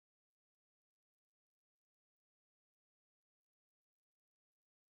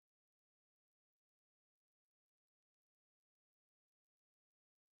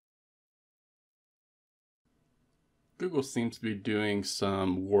Google seems to be doing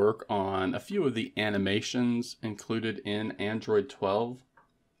some work on a few of the animations included in Android 12.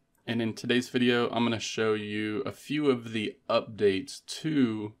 And in today's video, I'm going to show you a few of the updates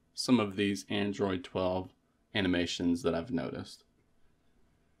to some of these Android 12 animations that I've noticed.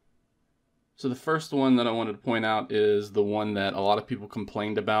 So the first one that I wanted to point out is the one that a lot of people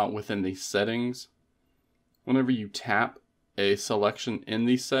complained about within the settings. Whenever you tap a selection in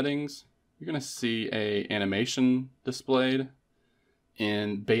these settings, you're going to see an animation displayed.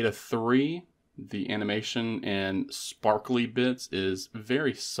 In beta 3, the animation and sparkly bits is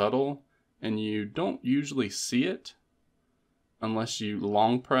very subtle, and you don't usually see it unless you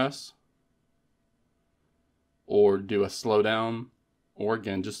long press or do a slowdown, or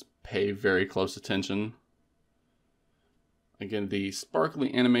again, just pay very close attention. Again, the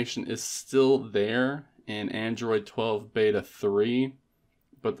sparkly animation is still there in Android 12 beta 3,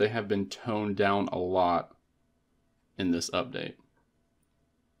 but they have been toned down a lot in this update.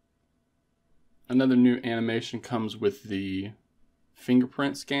 Another new animation comes with the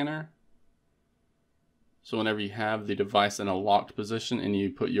Fingerprint Scanner. So whenever you have the device in a locked position and you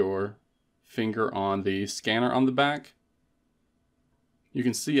put your finger on the scanner on the back, you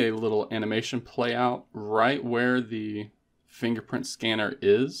can see a little animation play out right where the fingerprint scanner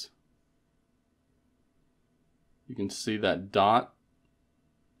is. You can see that dot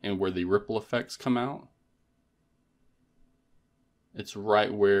and where the ripple effects come out. It's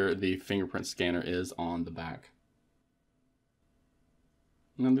right where the fingerprint scanner is on the back.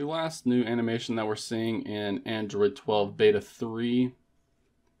 Now the last new animation that we're seeing in Android 12 beta 3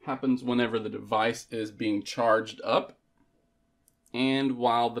 happens whenever the device is being charged up and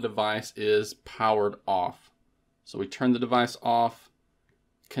while the device is powered off. So we turn the device off,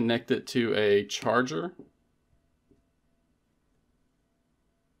 connect it to a charger,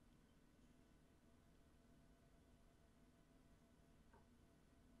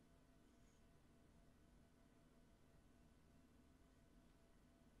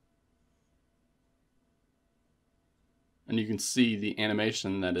 and you can see the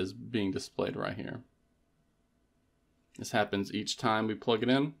animation that is being displayed right here. This happens each time we plug it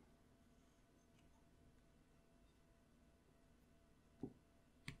in.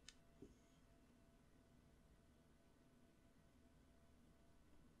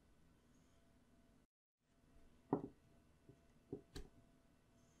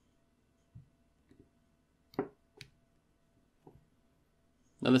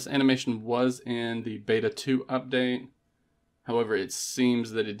 Now this animation was in the beta 2 update. However, it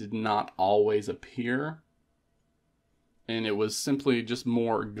seems that it did not always appear, and it was simply just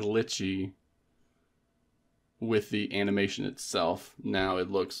more glitchy with the animation itself. Now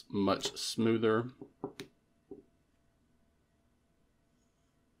it looks much smoother.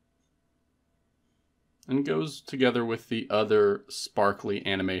 And goes together with the other sparkly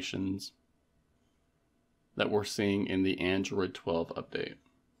animations that we're seeing in the Android 12 update.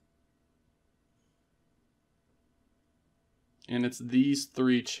 And it's these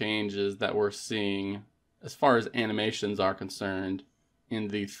three changes that we're seeing as far as animations are concerned in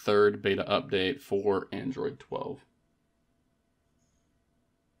the third beta update for Android 12.